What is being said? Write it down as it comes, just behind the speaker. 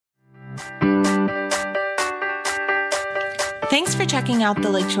Thanks for checking out the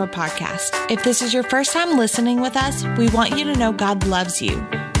Lakeshore Podcast. If this is your first time listening with us, we want you to know God loves you.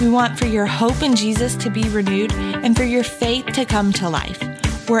 We want for your hope in Jesus to be renewed and for your faith to come to life.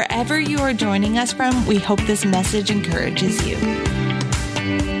 Wherever you are joining us from, we hope this message encourages you.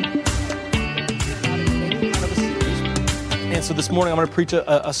 And so this morning I'm going to preach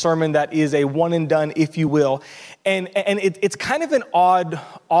a sermon that is a one and done, if you will. And it's kind of an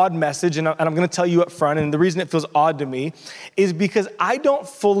odd message, and I'm going to tell you up front, and the reason it feels odd to me is because I don't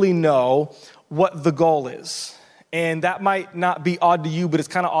fully know what the goal is. And that might not be odd to you, but it's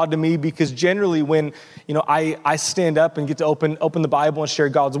kind of odd to me because generally when, I stand up and get to open the Bible and share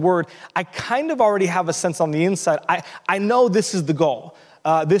God's word, I kind of already have a sense on the inside. I know this is the goal.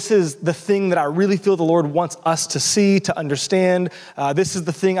 This is the thing that I really feel the Lord wants us to see, to understand. This is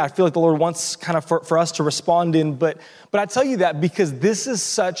the thing I feel like the Lord wants kind of for us to respond in. But I tell you that because this is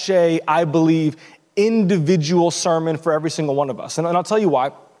such a, I believe, individual sermon for every single one of us. And I'll tell you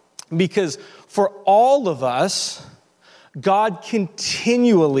why. Because for all of us, God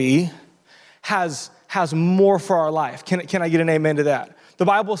continually has more for our life. Can I get an amen to that? The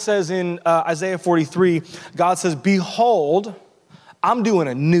Bible says in Isaiah 43, God says, "Behold, I'm doing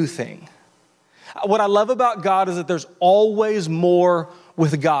a new thing." What I love about God is that there's always more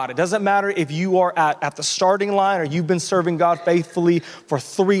with God. It doesn't matter if you are at the starting line or you've been serving God faithfully for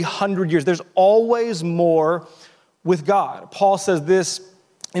 300 years. There's always more with God. Paul says this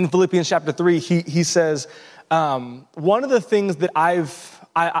in Philippians chapter 3. He says, one of the things that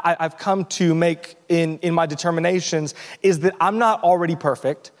I've come to make in my determinations is that I'm not already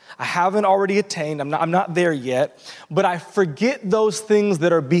perfect. I haven't already attained. I'm not there yet, but I forget those things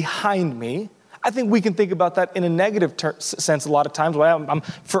that are behind me. I think we can think about that in a negative sense a lot of times. Well, I'm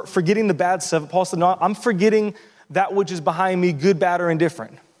forgetting the bad stuff. Paul said, no, I'm forgetting that which is behind me, good, bad, or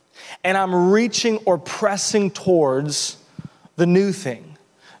indifferent. And I'm reaching or pressing towards the new thing.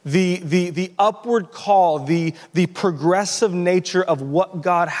 The upward call, the progressive nature of what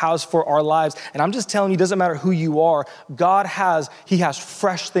God has for our lives. And I'm just telling you, it doesn't matter who you are, He has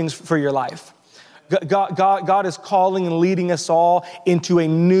fresh things for your life. God is calling and leading us all into a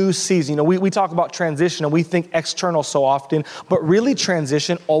new season. We talk about transition and we think external so often, but really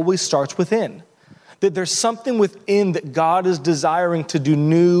transition always starts within. That there's something within that God is desiring to do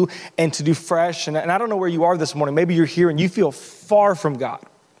new and to do fresh. And I don't know where you are this morning. Maybe you're here and you feel far from God.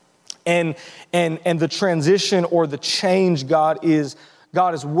 And the transition or the change God is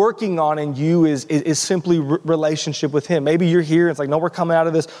working on in you is simply relationship with Him. Maybe you're here and it's like, no, we're coming out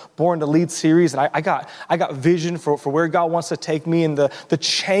of this Born to Lead series, and I got vision for where God wants to take me, and the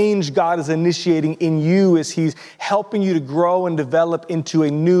change God is initiating in you is He's helping you to grow and develop into a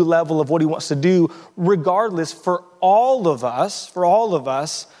new level of what He wants to do. Regardless, for all of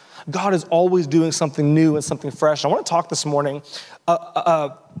us, God is always doing something new and something fresh. I want to talk this morning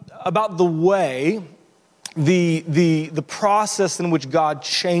about the way, the process in which God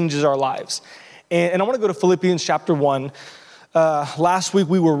changes our lives. And I want to go to Philippians chapter 1. Last week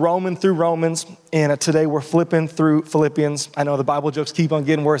we were roaming through Romans, and today we're flipping through Philippians. I know the Bible jokes keep on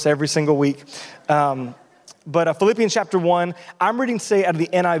getting worse every single week. But Philippians chapter 1, I'm reading today out of the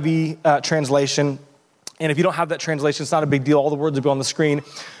NIV translation. And if you don't have that translation, it's not a big deal. All the words will be on the screen.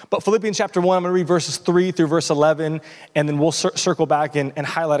 But Philippians chapter 1, I'm going to read verses 3 through verse 11, and then we'll circle back and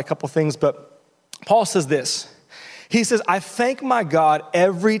highlight a couple things. But Paul says this. He says, "I thank my God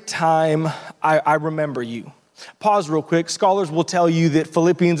every time I remember you." Pause real quick. Scholars will tell you that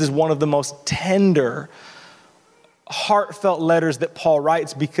Philippians is one of the most tender, heartfelt letters that Paul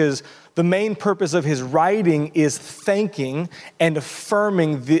writes because the main purpose of his writing is thanking and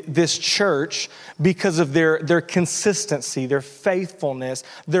affirming this church because of their consistency, their faithfulness,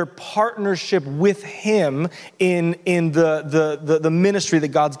 their partnership with him in the ministry that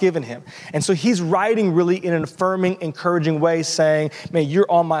God's given him. And so he's writing really in an affirming, encouraging way, saying, "Man,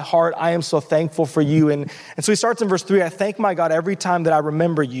 you're on my heart. I am so thankful for you." And so he starts in verse 3, "I thank my God every time that I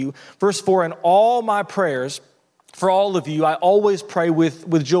remember you." Verse 4, "In all my prayers for all of you, I always pray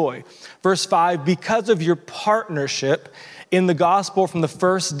with joy." Verse 5, "Because of your partnership in the gospel from the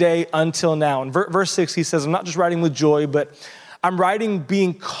first day until now." And verse 6, he says, "I'm not just writing with joy, but I'm writing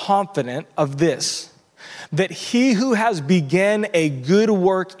being confident of this, that he who has begun a good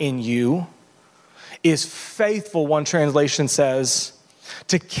work in you is faithful," one translation says,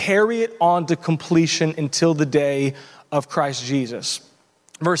 "to carry it on to completion until the day of Christ Jesus."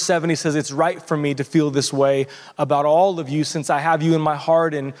 Verse 7, he says, "It's right for me to feel this way about all of you since I have you in my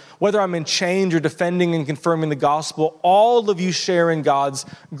heart. And whether I'm in chains or defending and confirming the gospel, all of you share in God's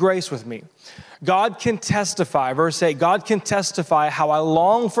grace with me. God can testify," verse 8, "God can testify how I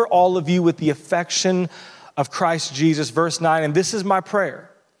long for all of you with the affection of Christ Jesus. Verse 9, and this is my prayer.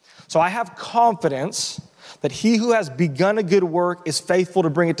 So I have confidence that he who has begun a good work is faithful to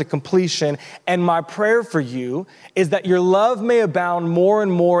bring it to completion. And my prayer for you is that your love may abound more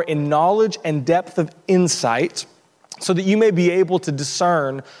and more in knowledge and depth of insight, so that you may be able to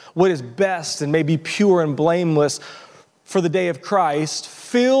discern what is best and may be pure and blameless for the day of Christ,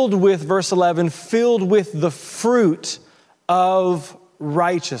 filled with, verse 11, filled with the fruit of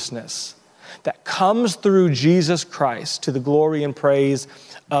righteousness that comes through Jesus Christ to the glory and praise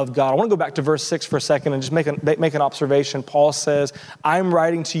of God. I want to go back to verse 6 for a second and just make an observation. Paul says, I'm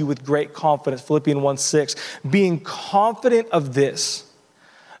writing to you with great confidence, Philippians 1:6, being confident of this,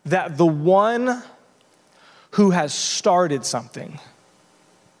 that the one who has started something,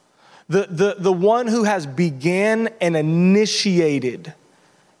 the one who has began and initiated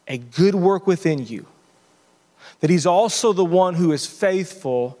a good work within you, that he's also the one who is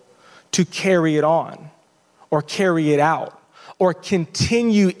faithful to carry it on or carry it out or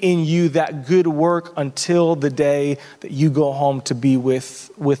continue in you that good work until the day that you go home to be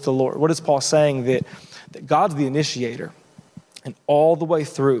with the Lord. What is Paul saying? That God's the initiator, and all the way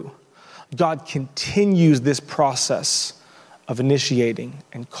through, God continues this process of initiating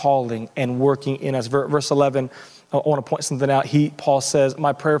and calling and working in us. Verse 11, I want to point something out. Paul says,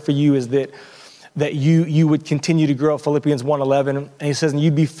 my prayer for you is that you would continue to grow, Philippians 1:11. And he says, and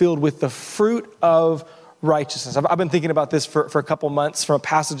you'd be filled with the fruit of righteousness. I've been thinking about this for a couple months from a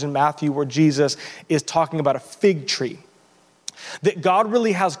passage in Matthew where Jesus is talking about a fig tree. That God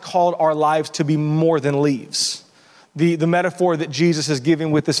really has called our lives to be more than leaves. The metaphor that Jesus is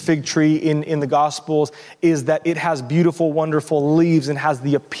giving with this fig tree in the Gospels is that it has beautiful, wonderful leaves and has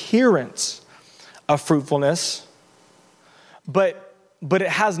the appearance of fruitfulness, but it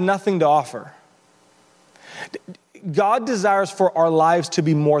has nothing to offer. God desires for our lives to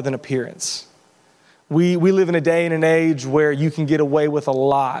be more than appearance. We live in a day and an age where you can get away with a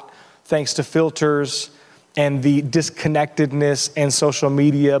lot thanks to filters and the disconnectedness and social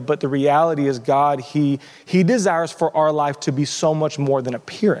media. But the reality is God, He desires for our life to be so much more than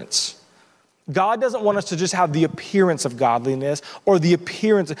appearance. God doesn't want us to just have the appearance of godliness or the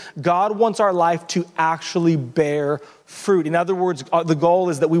appearance. God wants our life to actually bear fruit. In other words, the goal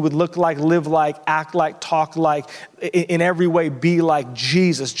is that we would look like, live like, act like, talk like, in every way be like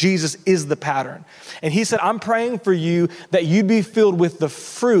Jesus. Jesus is the pattern. And he said, I'm praying for you that you'd be filled with the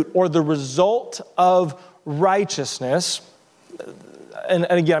fruit or the result of righteousness. And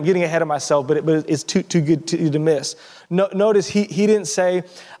again, I'm getting ahead of myself, but it's too good to miss. Notice he didn't say,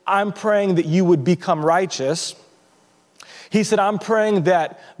 I'm praying that you would become righteous. He said, I'm praying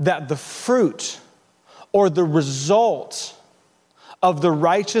that the fruit or the result of the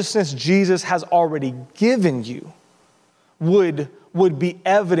righteousness Jesus has already given you would be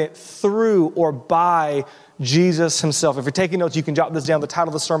evident through or by Jesus himself. If you're taking notes, you can jot this down. The title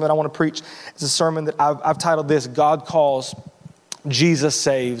of the sermon that I want to preach is a sermon that I've titled this, God Calls, Jesus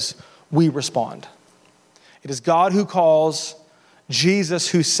Saves, We Respond. It is God who calls, Jesus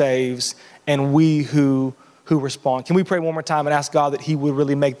who saves, and we who respond. Can we pray one more time and ask God that he would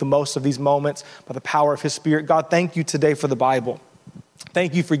really make the most of these moments by the power of his Spirit? God, thank you today for the Bible.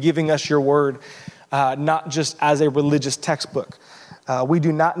 Thank you for giving us your word, not just as a religious textbook. We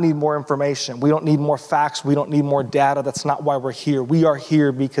do not need more information. We don't need more facts. We don't need more data. That's not why we're here. We are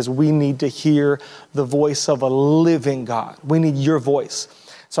here because we need to hear the voice of a living God. We need your voice.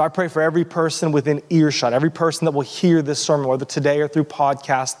 So I pray for every person within earshot, every person that will hear this sermon, whether today or through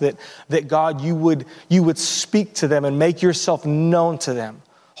podcast, that God, you would speak to them and make yourself known to them.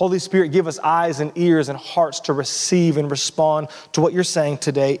 Holy Spirit, give us eyes and ears and hearts to receive and respond to what you're saying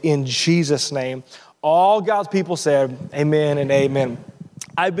today in Jesus' name. All God's people said, amen and amen.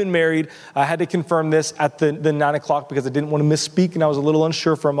 I've been married. I had to confirm this at the 9 o'clock because I didn't want to misspeak and I was a little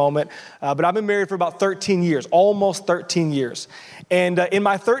unsure for a moment. But I've been married for about 13 years, almost 13 years. And in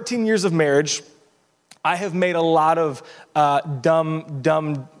my 13 years of marriage, I have made a lot of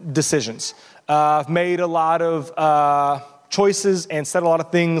dumb decisions. I've made a lot of choices and said a lot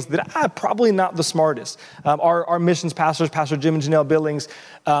of things that I'm probably not the smartest. Our missions pastors, Pastor Jim and Janelle Billings,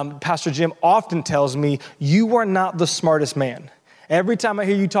 Pastor Jim often tells me, you are not the smartest man. Every time I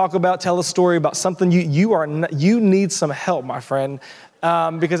hear you tell a story about something, you need some help, my friend.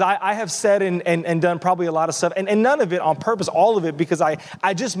 Because I have said and done probably a lot of stuff, and none of it on purpose, all of it, because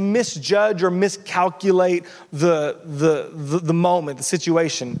I just misjudge or miscalculate the moment, the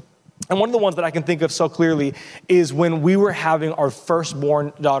situation. And one of the ones that I can think of so clearly is when we were having our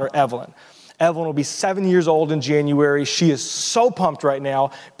firstborn daughter, Evelyn. Evelyn will be 7 years old in January. She is so pumped right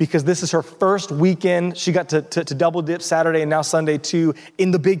now because this is her first weekend. She got to double dip Saturday and now Sunday too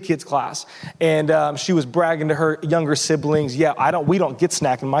in the big kids class. And she was bragging to her younger siblings, we don't get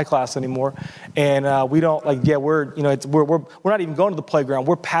snack in my class anymore. And we're not even going to the playground.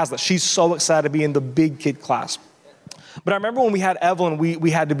 We're past that. She's so excited to be in the big kid class. But I remember when we had Evelyn, we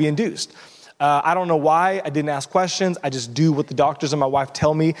had to be induced. I don't know why. I didn't ask questions. I just do what the doctors and my wife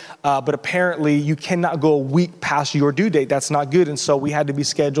tell me. But apparently you cannot go a week past your due date. That's not good. And so we had to be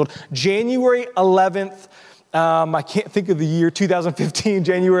scheduled January 11th. I can't think of the year, 2015,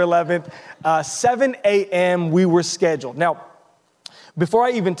 January 11th, 7 a.m. we were scheduled. Now, before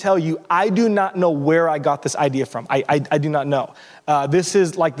I even tell you, I do not know where I got this idea from. I do not know. This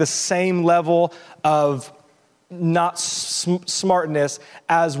is like the same level of not smartness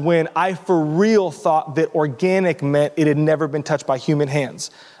as when I for real thought that organic meant it had never been touched by human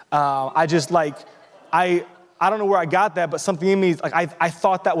hands. I don't know where I got that, but something in me, I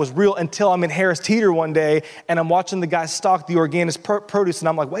thought that was real until I'm in Harris Teeter one day and I'm watching the guy stock the organic produce and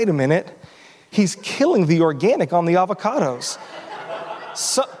I'm like, wait a minute, he's killing the organic on the avocados.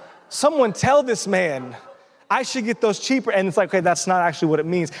 Someone tell this man I should get those cheaper. And it's like, okay, that's not actually what it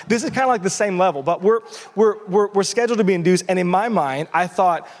means. This is kind of like the same level, but we're scheduled to be induced. And in my mind, I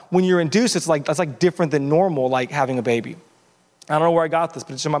thought when you're induced, that's like different than normal, like having a baby. I don't know where I got this,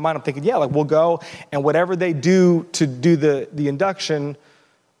 but it's in my mind. I'm thinking, we'll go and whatever they do to do the induction,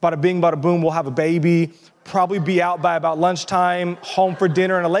 bada bing, bada boom, we'll have a baby, probably be out by about lunchtime, home for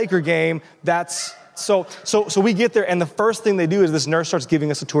dinner and a Laker game. So we get there and the first thing they do is this nurse starts giving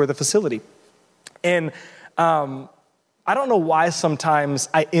us a tour of the facility. And I don't know why sometimes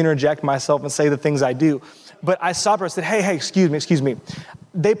I interject myself and say the things I do, but I stopped her and said, hey, excuse me.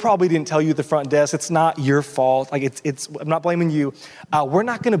 They probably didn't tell you at the front desk. It's not your fault. I'm not blaming you. We're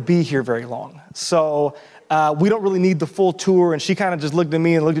not going to be here very long. So we don't really need the full tour. And she kind of just looked at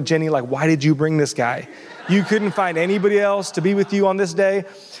me and looked at Jenny like, why did you bring this guy? You couldn't find anybody else to be with you on this day.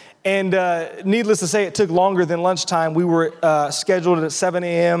 And needless to say, it took longer than lunchtime. We were scheduled at 7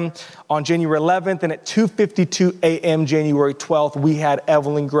 a.m. on January 11th, and at 2:52 a.m. January 12th, we had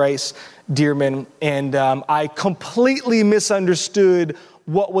Evelyn Grace Dearman, and I completely misunderstood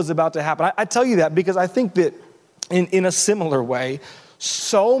what was about to happen. I tell you that because I think that in a similar way,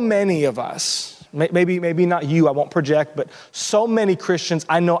 so many of us, maybe not you, I won't project, but so many Christians,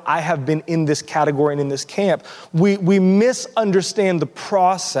 I know I have been in this category and in this camp, we misunderstand the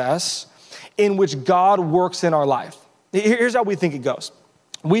process in which God works in our life. Here's how we think it goes.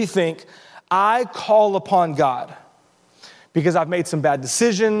 We think, I call upon God because I've made some bad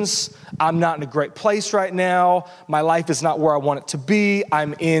decisions. I'm not in a great place right now. My life is not where I want it to be.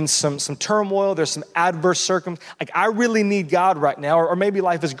 I'm in some turmoil. There's some adverse circumstances. Like I really need God right now. Or maybe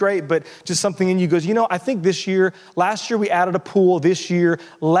life is great, but just something in you goes, I think last year we added a pool. This year,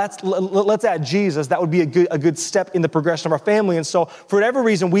 let's add Jesus. That would be a good step in the progression of our family. And so for whatever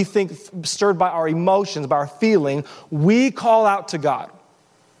reason, we think stirred by our emotions, by our feeling, we call out to God.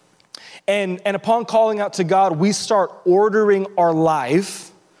 And upon calling out to God, we start ordering our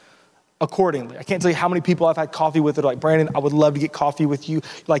life accordingly. I can't tell you how many people I've had coffee with that are like, Brandon, I would love to get coffee with you.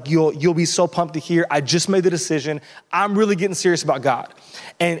 Like you'll be so pumped to hear, I just made the decision. I'm really getting serious about God.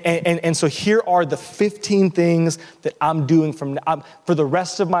 And so here are the 15 things that I'm doing for the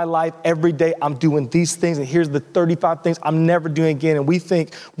rest of my life. Every day I'm doing these things. And here's the 35 things I'm never doing again. And we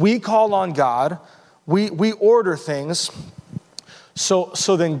think we call on God. We order things.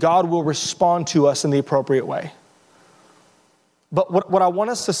 So then God will respond to us in the appropriate way. But what I want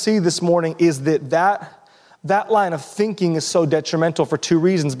us to see this morning is that line of thinking is so detrimental for two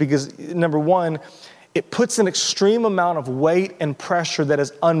reasons. Because number one, it puts an extreme amount of weight and pressure that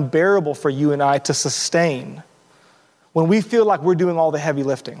is unbearable for you and I to sustain. When we feel like we're doing all the heavy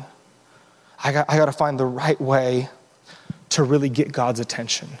lifting, I got to find the right way to really get God's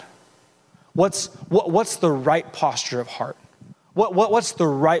attention. What's the right posture of heart? What's the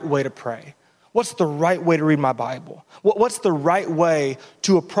right way to pray? What's the right way to read my Bible? What's the right way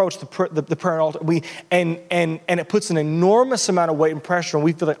to approach the prayer altar? And it puts an enormous amount of weight and pressure, and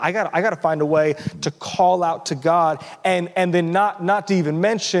we feel like I got to find a way to call out to God, and then not to even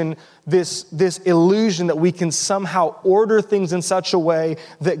mention this illusion that we can somehow order things in such a way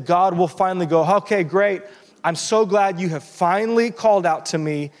that God will finally go, okay, great. I'm so glad you have finally called out to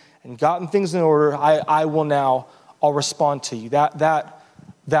me and gotten things in order. I'll respond to you.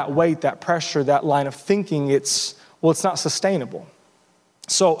 That weight, that pressure, that line of thinking, it's not sustainable.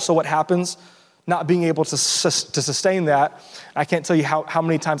 So what happens? not being able to sustain that. I can't tell you how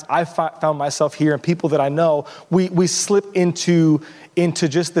many times I've found myself here and people that I know, we slip into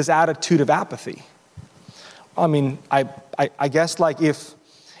just this attitude of apathy. I mean, I guess like if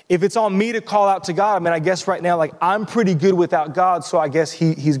it's on me to call out to God, I mean, I guess right now, like I'm pretty good without God, so I guess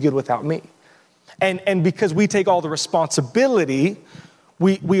he's good without me. And because we take all the responsibility,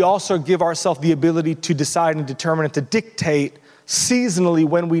 we also give ourselves the ability to decide and determine and to dictate seasonally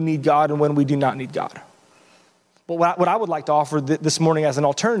when we need God and when we do not need God. But what I would like to offer this morning as an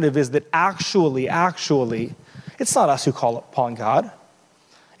alternative is that actually, it's not us who call upon God.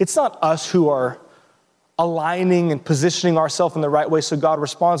 It's not us who are aligning and positioning ourselves in the right way so God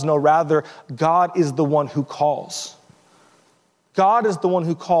responds. No, rather, God is the one who calls. God is the one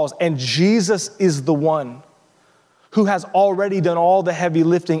who calls, and Jesus is the one who has already done all the heavy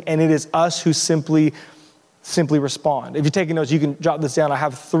lifting, and it is us who simply respond. If you're taking notes, you can jot this down. I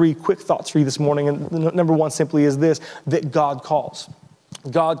have 3 quick thoughts for you this morning. And number 1 simply is this, that God calls.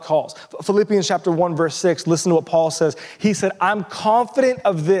 God calls. Philippians chapter 1, verse 6, listen to what Paul says. He said, I'm confident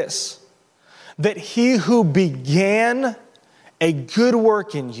of this, that he who began a good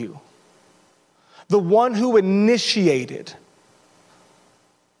work in you, the one who initiated,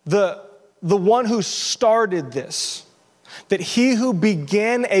 the one who started this, that he who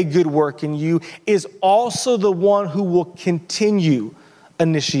began a good work in you is also the one who will continue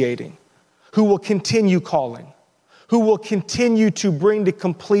initiating, who will continue calling, who will continue to bring to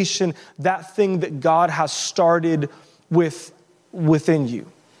completion that thing that God has started within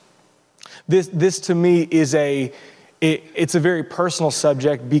you. This to me is it's a very personal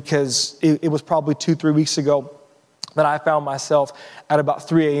subject because it was probably 2-3 weeks ago that I found myself at about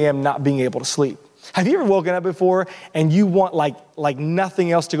 3 a.m. not being able to sleep. Have you ever woken up before and you want like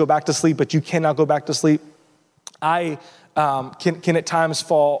nothing else to go back to sleep, but you cannot go back to sleep? I can at times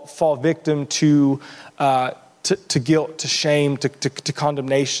fall victim to guilt, to shame, to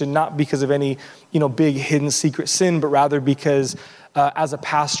condemnation, not because of any big hidden secret sin, but rather because as a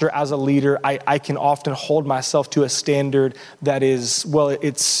pastor, as a leader, I can often hold myself to a standard that is,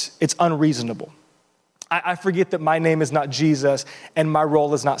 it's unreasonable. I forget that my name is not Jesus and my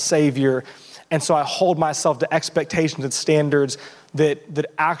role is not Savior. And so I hold myself to expectations and standards that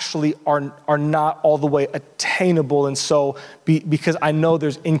actually are not all the way attainable. And so because I know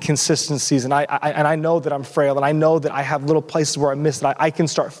there's inconsistencies and I know that I'm frail and I know that I have little places where I miss it, I can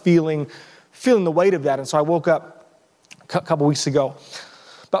start feeling the weight of that. And so I woke up a couple weeks ago,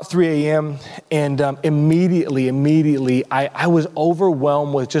 about 3 a.m. and immediately I was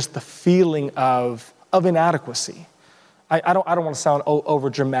overwhelmed with just the feeling of inadequacy. I don't want to sound over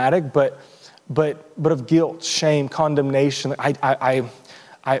dramatic, but of guilt, shame, condemnation. I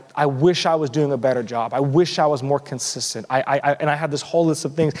wish I was doing a better job. I wish I was more consistent. And I had this whole list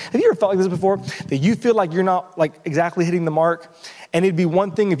of things. Have you ever felt like this before? That you feel like you're not like exactly hitting the mark? And it'd be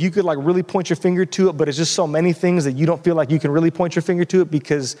one thing if you could like really point your finger to it, but it's just so many things that you don't feel like you can really point your finger to it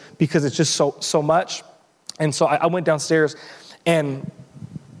because it's just so much. And so I went downstairs and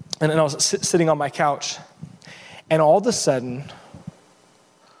I was sitting on my couch, and all of a sudden,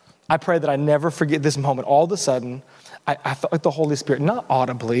 I pray that I never forget this moment. All of a sudden, I felt like the Holy Spirit, not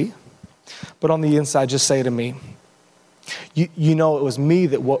audibly, but on the inside, just say to me, you know, it was me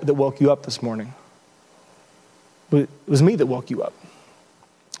that woke you up this morning. It was me that woke you up.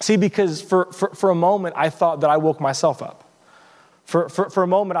 See, because for a moment, I thought that I woke myself up. For a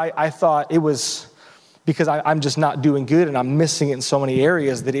moment, I thought it was because I'm just not doing good and I'm missing it in so many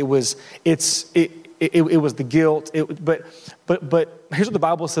areas that it was the guilt. But here's what the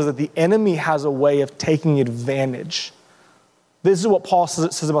Bible says, that the enemy has a way of taking advantage. This is what Paul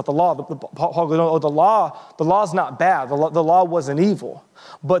says about the law. Paul goes, no, the law is not bad. The law wasn't evil.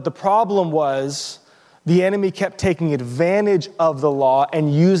 But the problem was the enemy kept taking advantage of the law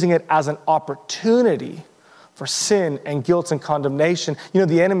and using it as an opportunity for sin and guilt and condemnation. You know,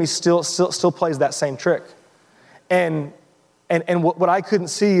 the enemy still plays that same trick. And what I couldn't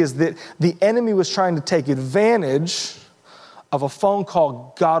see is that the enemy was trying to take advantage of a phone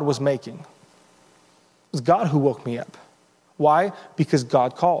call God was making. It was God who woke me up. Why? Because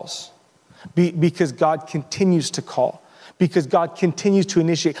God calls. Because God continues to call. Because God continues to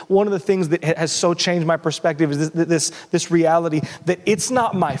initiate. One of the things that has so changed my perspective is this reality that it's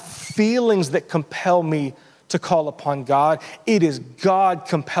not my feelings that compel me to call upon God. It is God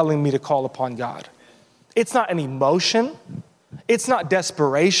compelling me to call upon God. It's not an emotion. It's not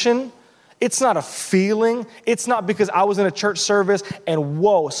desperation. It's not a feeling. It's not because I was in a church service and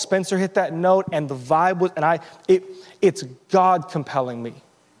whoa, Spencer hit that note and the vibe was, it's God compelling me.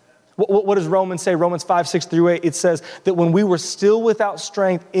 What does Romans say? Romans 5:6-8, it says that when we were still without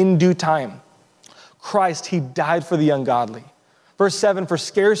strength in due time, Christ, he died for the ungodly. Verse 7, for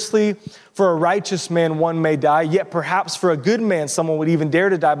scarcely for a righteous man one may die, yet perhaps for a good man someone would even dare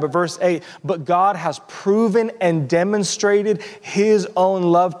to die. But verse 8, but God has proven and demonstrated his own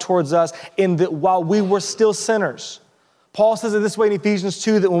love towards us in that while we were still sinners. Paul says it this way in Ephesians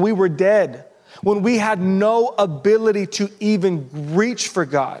 2, that when we were dead, when we had no ability to even reach for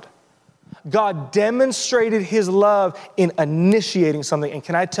God, God demonstrated his love in initiating something. And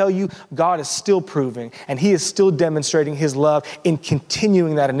can I tell you, God is still proving and he is still demonstrating his love in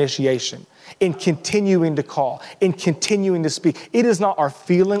continuing that initiation, in continuing to call, in continuing to speak. It is not our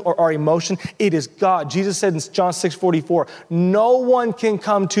feeling or our emotion. It is God. Jesus said in John 6:44, no one can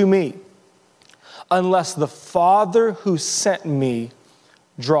come to me unless the Father who sent me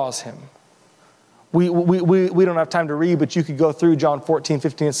draws him. We don't have time to read, but you could go through John 14,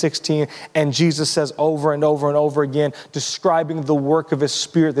 15, and 16, and Jesus says over and over and over again, describing the work of his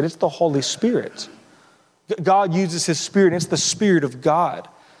Spirit, that it's the Holy Spirit. God uses his Spirit, and it's the Spirit of God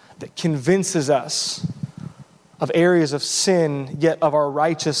that convinces us of areas of sin, yet of our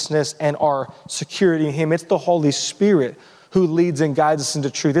righteousness and our security in him. It's the Holy Spirit who leads and guides us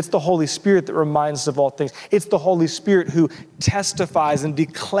into truth. It's the Holy Spirit that reminds us of all things. It's the Holy Spirit who testifies and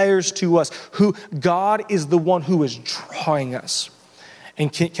declares to us who God is, the one who is drawing us.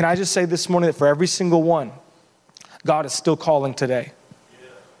 And can I just say this morning that for every single one, God is still calling today.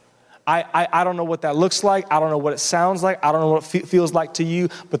 I don't know what that looks like. I don't know what it sounds like. I don't know what it feels like to you.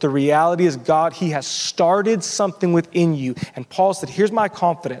 But the reality is God, he has started something within you. And Paul said, here's my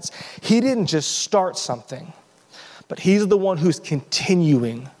confidence. He didn't just start something, but he's the one who's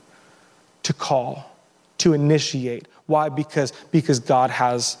continuing to call, to initiate. Why? Because God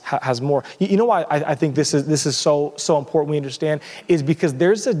has more. You know why I think this is so important we understand is because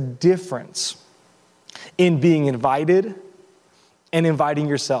there's a difference in being invited and inviting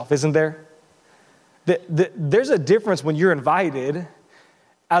yourself, isn't there? There's a difference when you're invited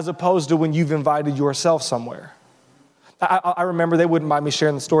as opposed to when you've invited yourself somewhere. I remember, they wouldn't mind me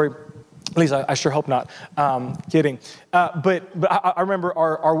sharing the story. At least I sure hope not. Kidding. But I remember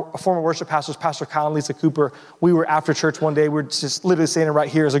our former worship pastors, Pastor Kyle and Lisa Cooper, we were after church one day. We were just literally standing right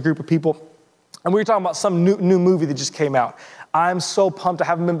here as a group of people. And we were talking about some new movie that just came out. I'm so pumped. I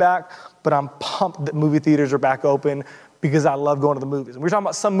haven't been back, but I'm pumped that movie theaters are back open because I love going to the movies. And we were talking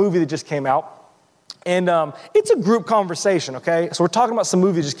about some movie that just came out. And it's a group conversation, okay? So we're talking about some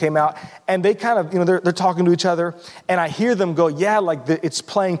movie that just came out, and they kind of, they're talking to each other, and I hear them go, yeah, like it's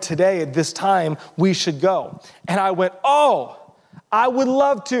playing today at this time, we should go. And I went, oh, I would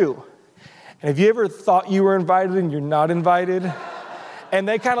love to. And have you ever thought you were invited and you're not invited? And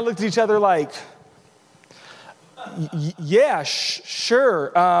they kind of looked at each other like, yeah,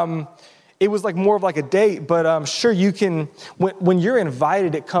 sure. It was like more of like a date, but sure, you can, when you're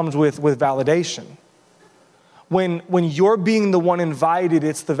invited, it comes with validation. When you're being the one invited,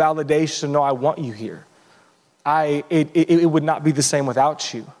 it's the validation, no, I want you here. It would not be the same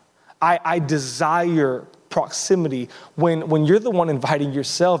without you. I desire proximity. When you're the one inviting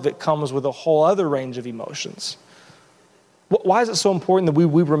yourself, it comes with a whole other range of emotions. Why is it so important that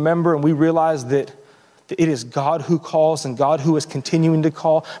we remember and we realize that it is God who calls and God who is continuing to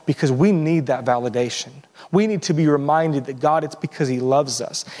call? Because we need that validation. We need to be reminded that God, it's because he loves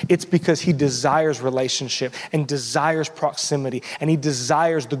us. It's because he desires relationship and desires proximity, and he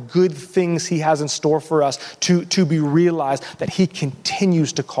desires the good things he has in store for us to be realized, that he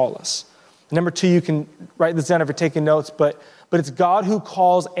continues to call us. Number 2, you can write this down if you're taking notes, but it's God who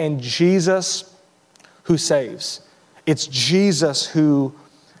calls and Jesus who saves. It's Jesus who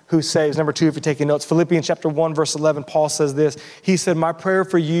saves. Number 2, if you're taking notes, Philippians chapter 1, verse 11, Paul says this. He said, my prayer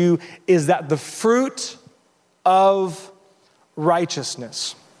for you is that the fruit of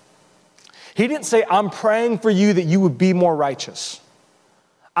righteousness. He didn't say, I'm praying for you that you would be more righteous.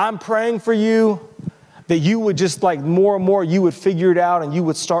 I'm praying for you that you would just like more and more, you would figure it out and you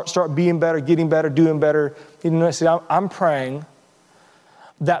would start being better, getting better, doing better. I said, I'm praying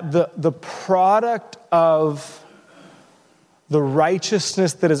that the product of the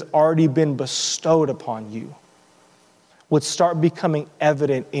righteousness that has already been bestowed upon you would start becoming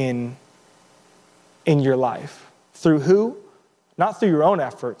evident in your life. Through who? Not through your own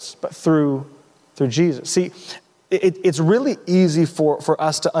efforts, but through Jesus. See, it's really easy for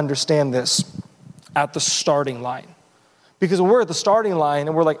us to understand this at the starting line. Because when we're at the starting line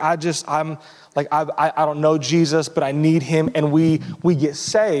and we're like, I don't know Jesus, but I need him, and we get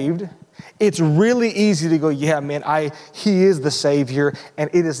saved, it's really easy to go, yeah, man, he is the Savior, and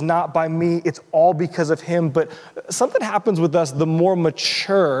it is not by me, it's all because of him. But something happens with us the more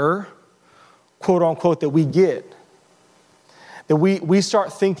mature, quote unquote, that we get. that we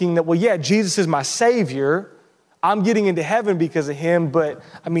start thinking that, well, yeah, Jesus is my Savior. I'm getting into heaven because of him. But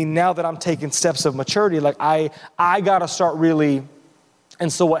I mean, now that I'm taking steps of maturity, like I got to start really.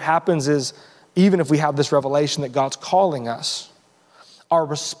 And so what happens is, even if we have this revelation that God's calling us, our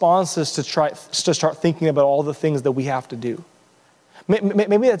response is to start thinking about all the things that we have to do.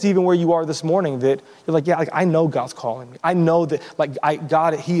 Maybe that's even where you are this morning, that you're like, yeah, like I know God's calling me. I know that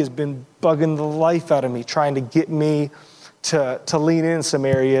God, he has been bugging the life out of me, trying to get me to lean in some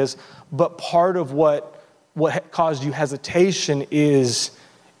areas. But part of what caused you hesitation is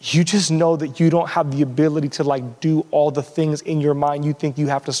you just know that you don't have the ability to do all the things in your mind you think you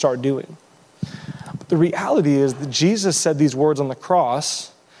have to start doing. But the reality is that Jesus said these words on the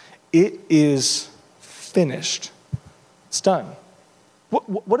cross, it is finished. It's done.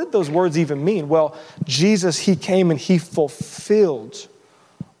 What did those words even mean? Well, Jesus, he came and he fulfilled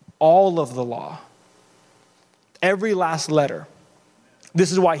all of the law. Every last letter.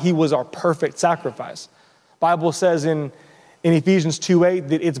 This is why he was our perfect sacrifice. Bible says in Ephesians 2:8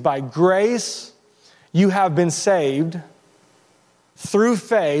 that it's by grace you have been saved through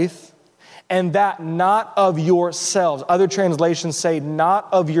faith, and that not of yourselves. Other translations say not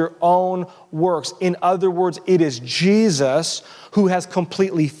of your own works. In other words, it is Jesus who has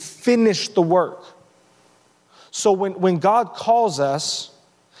completely finished the work. So when God calls us,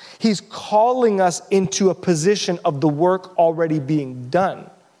 he's calling us into a position of the work already being done.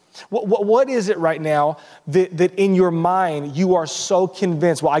 What is it right now that in your mind you are so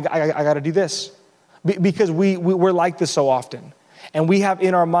convinced, well, I got to do this? Because we're like this so often. And we have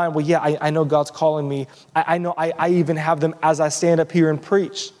in our mind, well, yeah, I know God's calling me. I know I even have them as I stand up here and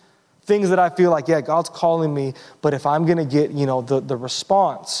preach. Things that I feel like, yeah, God's calling me, but if I'm going to get, the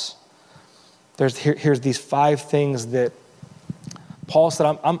response, here's these 5 things that Paul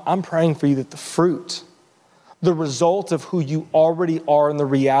said, I'm praying for you that the fruit, the result of who you already are in the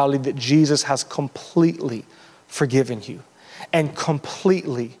reality that Jesus has completely forgiven you and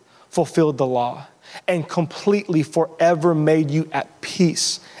completely fulfilled the law and completely forever made you at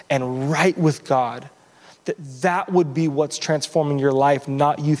peace and right with God, that would be what's transforming your life,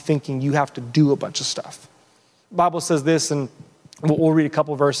 not you thinking you have to do a bunch of stuff. The Bible says this, and we'll read a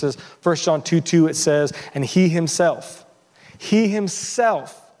couple verses. 1 John 2:2, it says, and he himself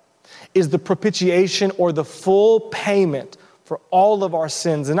is the propitiation or the full payment for all of our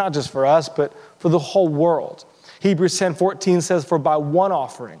sins, and not just for us, but for the whole world. Hebrews 10:14 says, for by one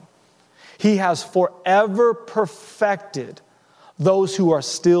offering, he has forever perfected those who are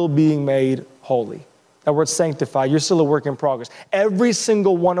still being made holy. That word sanctify, you're still a work in progress. Every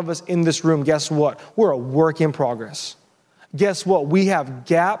single one of us in this room, guess what? We're a work in progress. Guess what? We have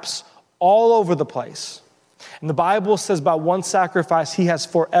gaps all over the place. And the Bible says by one sacrifice, he has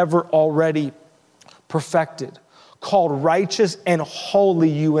forever already perfected, called righteous and holy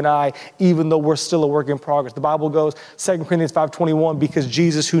you and I, even though we're still a work in progress. The Bible goes, 2 Corinthians 5:21, because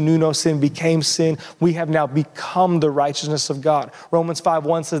Jesus who knew no sin became sin, we have now become the righteousness of God. Romans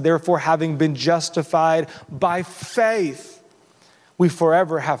 5:1 says, therefore, having been justified by faith, we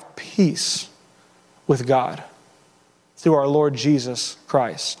forever have peace with God through our Lord Jesus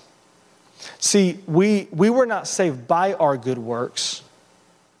Christ. See, we were not saved by our good works.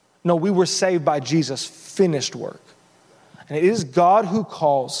 No, we were saved by Jesus' finished work. And it is God who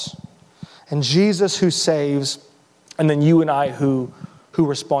calls, and Jesus who saves, and then you and I who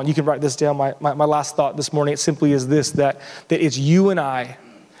respond. You can write this down. My last thought this morning, it simply is this, that it's you and I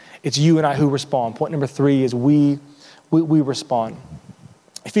who respond. Point number 3 is we respond.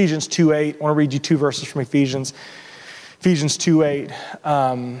 Ephesians 2:8, I want to read you 2 verses from Ephesians. Ephesians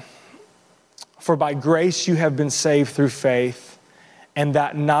 2:8, for by grace you have been saved through faith, and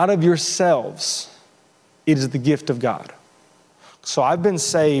that not of yourselves, it is the gift of God. So I've been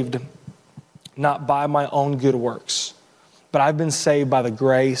saved not by my own good works, but I've been saved by the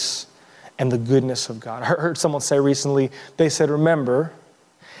grace and the goodness of God. I heard someone say recently, they said, remember,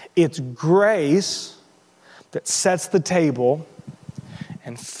 it's grace that sets the table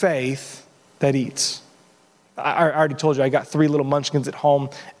and faith that eats. I already told you I got 3 little munchkins at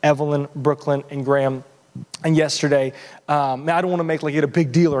home, Evelyn, Brooklyn, and Graham. And yesterday, I don't want to make it a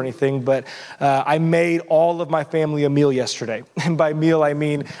big deal or anything, but I made all of my family a meal yesterday. And by meal, I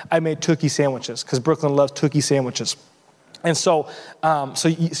mean I made Tookie sandwiches because Brooklyn loves Tookie sandwiches. And so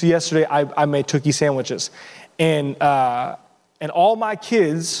yesterday I made Tookie sandwiches, and all my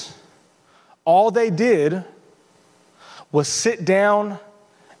kids, all they did was sit down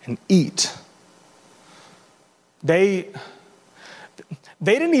and eat. They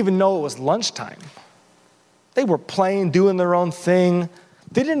didn't even know it was lunchtime. They were playing, doing their own thing.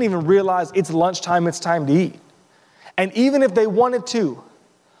 They didn't even realize it's lunchtime, it's time to eat. And even if they wanted to,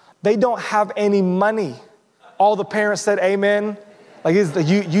 they don't have any money. All the parents said amen. Like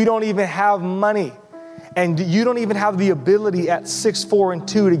you don't even have money. And you don't even have the ability at 6'4" and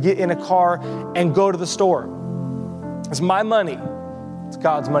 2" to get in a car and go to the store. It's my money. It's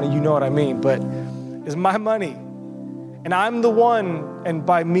God's money, you know what I mean, but it's my money. And I'm the one, and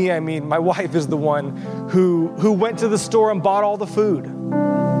by me I mean my wife is the one who went to the store and bought all the food.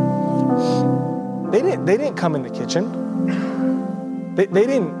 They didn't come in the kitchen. They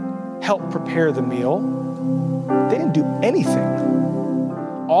didn't help prepare the meal. They didn't do anything.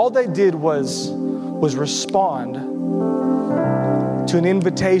 All they did was respond to an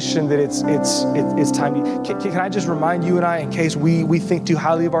invitation that it's time to eat. Can I just remind you and I, in case we think too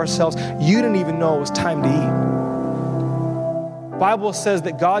highly of ourselves, you didn't even know it was time to eat. The Bible says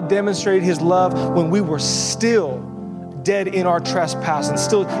that God demonstrated his love when we were still dead in our trespass, and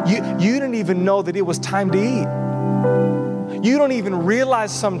still you didn't even know that it was time to eat. You don't even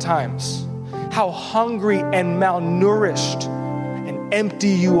realize sometimes how hungry and malnourished and empty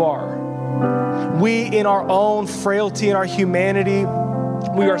you are. We, in our own frailty and our humanity,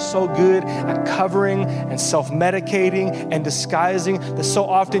 we are so good at covering and self-medicating and disguising that so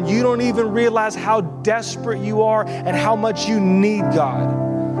often you don't even realize how desperate you are and how much you need God.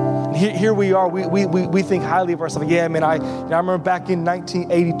 Here we are, we think highly of ourselves. Yeah, man, I remember back in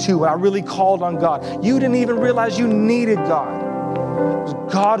 1982 when I really called on God. You didn't even realize you needed God. It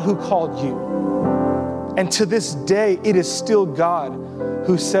was God who called you. And to this day, it is still God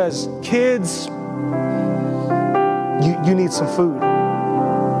who says, kids, you need some food.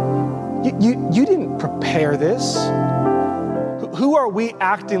 You didn't prepare this. Who are we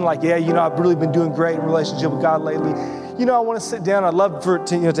acting like, yeah, I've really been doing great in relationship with God lately. I want to sit down. I'd love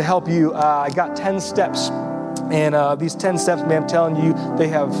to help you. I got 10 steps. And these 10 steps, man, I'm telling you,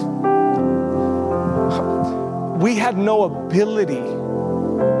 we had no ability.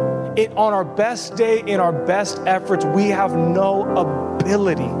 On our best day, in our best efforts, we have no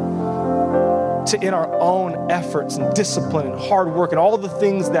ability to, in our own efforts and discipline and hard work and all the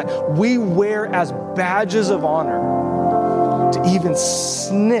things that we wear as badges of honor, to even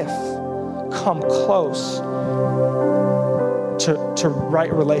sniff, come close to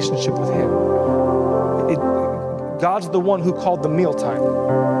right relationship with him. God's the one who called the mealtime.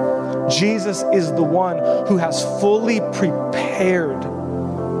 Jesus is the one who has fully prepared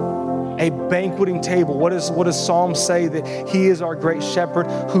a banqueting table. What does Psalm say? That he is our great shepherd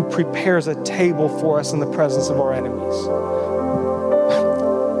who prepares a table for us in the presence of our enemies.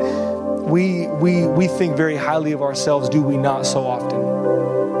 We think very highly of ourselves, do we not, so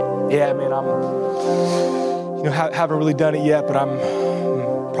often? Yeah, man, I'm haven't really done it yet, but I'm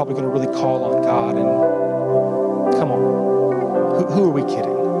probably going to really call on God. And come on, who are we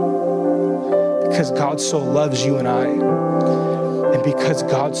kidding? Because God so loves you and I. And because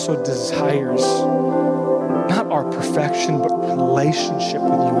God so desires not our perfection, but relationship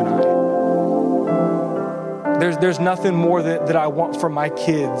with you and I. There's nothing more that I want for my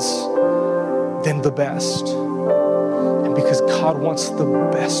kids than the best. And because God wants the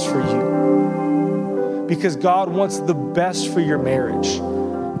best for you. Because God wants the best for your marriage,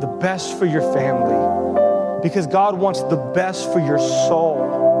 the best for your family. Because God wants the best for your soul.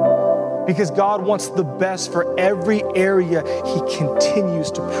 Because God wants the best for every area he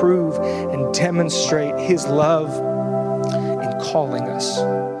continues to prove and demonstrate his love in calling us.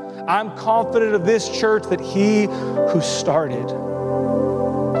 I'm confident of this church that he who started,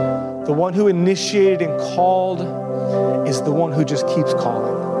 the one who initiated and called, is the one who just keeps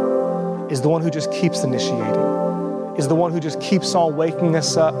calling, is the one who just keeps initiating, is the one who just keeps on waking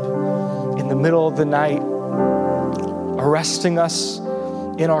us up in the middle of the night, arresting us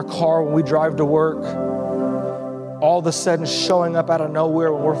in our car when we drive to work, all of a sudden showing up out of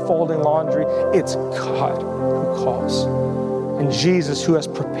nowhere when we're folding laundry. It's God who calls. And Jesus who has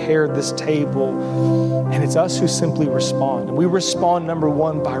prepared this table. And it's us who simply respond. And we respond, number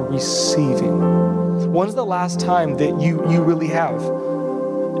one, by receiving. When's the last time that you really have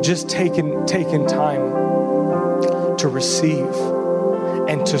just taken time to receive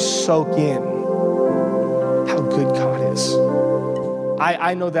and to soak in how good God is?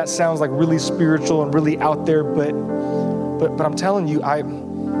 I know that sounds like really spiritual and really out there, but I'm telling you, I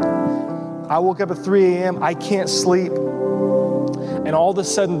woke up at 3 a.m., I can't sleep. And all of a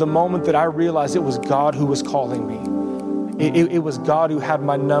sudden, the moment that I realized it was God who was calling me, it was God who had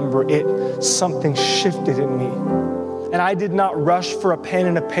my number, something shifted in me. And I did not rush for a pen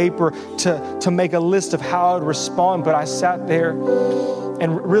and a paper to make a list of how I would respond, but I sat there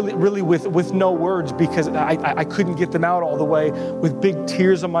and really with no words, because I couldn't get them out all the way, with big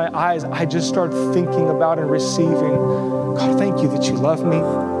tears in my eyes, I just started thinking about and receiving, God, thank you that you love me.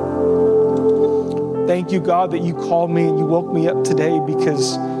 Thank you, God, that you called me and you woke me up today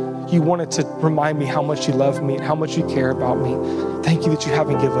because you wanted to remind me how much you love me and how much you care about me. Thank you that you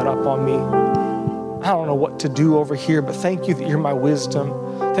haven't given up on me. I don't know what to do over here, but thank you that you're my wisdom.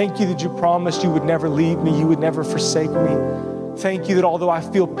 Thank you that you promised you would never leave me, you would never forsake me. Thank you that although I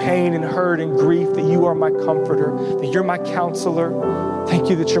feel pain and hurt and grief, that you are my comforter, that you're my counselor. Thank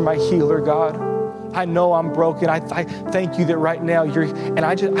you that you're my healer, God. I know I'm broken. I thank you that right now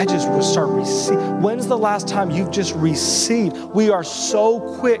I just will start receiving. When's the last time you've just received? We are so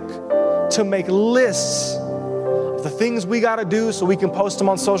quick to make lists of the things we got to do so we can post them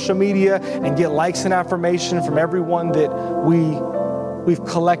on social media and get likes and affirmation from everyone that we've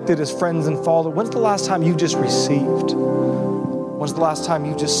collected as friends and followers. When's the last time you just received? When's the last time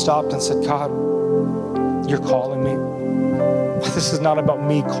you just stopped and said, God, you're calling me? This is not about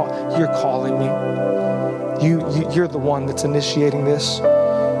me. You're calling me. You're the one that's initiating this.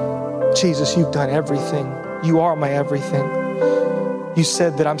 Jesus, you've done everything. You are my everything. You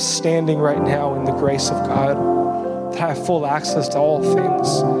said that I'm standing right now in the grace of God, that I have full access to all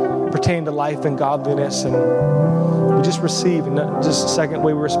things pertaining to life and godliness. And we just receive. And just a second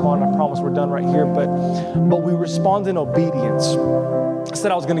way we respond, I promise we're done right here, but we respond in obedience. I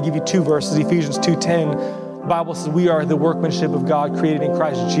said I was going to give you two verses, Ephesians 2:10. The Bible says we are the workmanship of God created in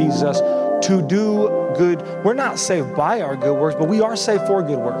Christ Jesus to do good. We're not saved by our good works, but we are saved for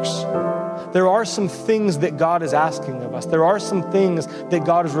good works. There are some things that God is asking of us. There are some things that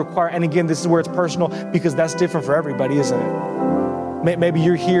God is requiring. And again, this is where it's personal, because that's different for everybody, isn't it? Maybe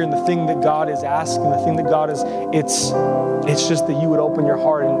you're here and the thing that God is asking, the thing that God is, it's just that you would open your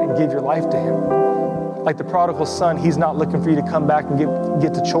heart and give your life to Him. Like the prodigal son, he's not looking for you to come back and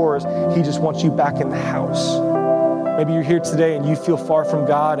get to chores. He just wants you back in the house. Maybe you're here today and you feel far from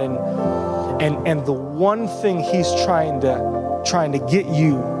God, and the one thing He's trying to get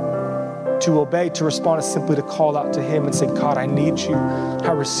you to obey, to respond, is simply to call out to Him and say, God, I need you.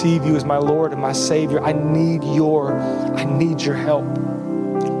 I receive you as my Lord and my Savior. I need your help.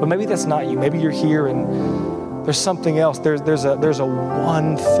 But maybe that's not you. Maybe you're here and there's something else. There's a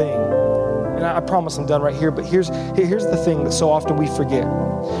one thing. And I promise I'm done right here, but here's the thing that so often we forget.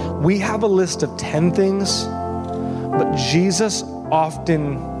 We have a list of 10 things, but Jesus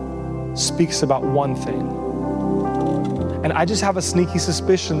often speaks about one thing. And I just have a sneaky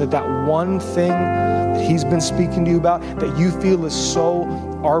suspicion that one thing that He's been speaking to you about, that you feel is so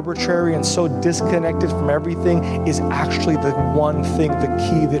arbitrary and so disconnected from everything, is actually the one thing, the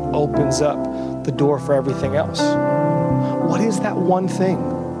key that opens up the door for everything else. What is that one thing?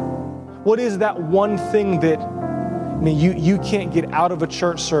 What is that one thing that, you can't get out of a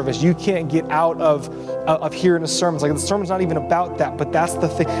church service? You can't get out of hearing a sermon. It's like the sermon's not even about that, but that's the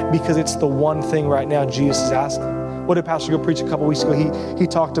thing, because it's the one thing right now Jesus is asking. What did Pastor Go preach a couple weeks ago? He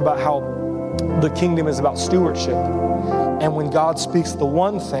talked about how the kingdom is about stewardship. And when God speaks the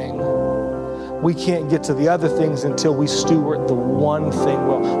one thing, we can't get to the other things until we steward the one thing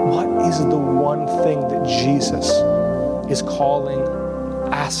well. What is the one thing that Jesus is calling,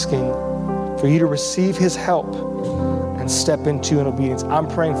 asking for you to receive His help and step into in obedience? I'm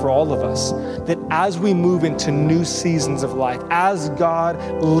praying for all of us that as we move into new seasons of life, as God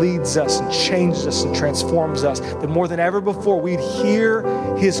leads us and changes us and transforms us, that more than ever before we'd hear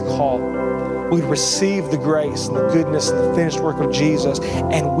His call, we'd receive the grace and the goodness and the finished work of Jesus,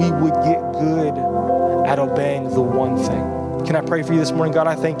 and we would get good at obeying the one thing. Can I pray for you this morning? God,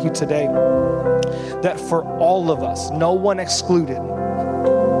 I thank you today that for all of us, no one excluded,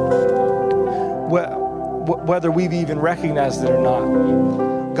 whether we've even recognized it or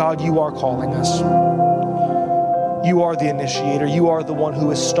not, God, you are calling us. You are the initiator. You are the one who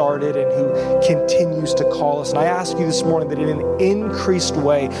has started and who continues to call us. And I ask you this morning that in an increased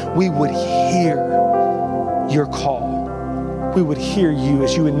way, we would hear your call. We would hear you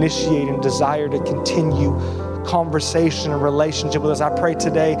as you initiate and desire to continue conversation and relationship with us. I pray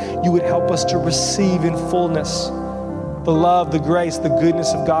today you would help us to receive in fullness the love, the grace, the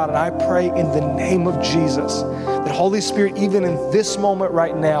goodness of God. And I pray in the name of Jesus that Holy Spirit, even in this moment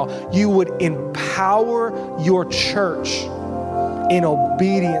right now, you would empower your church in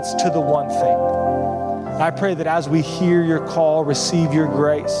obedience to the one thing. And I pray that as we hear your call, receive your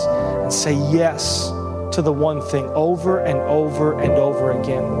grace, and say yes to the one thing over and over and over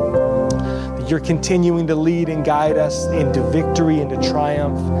again, that you're continuing to lead and guide us into victory, into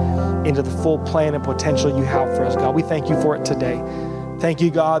triumph, into the full plan and potential you have for us, God. We thank you for it today. Thank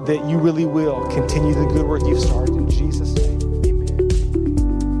you, God, that you really will continue the good work you've started. In Jesus' name, amen.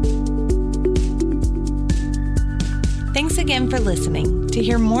 again for listening. To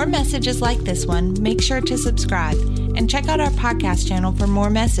hear more messages like this one, make sure to subscribe and check out our podcast channel for more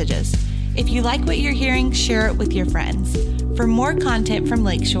messages. If you like what you're hearing, share it with your friends. For more content from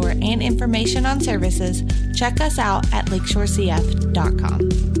Lakeshore and information on services, check us out at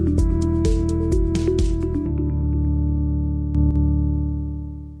lakeshorecf.com.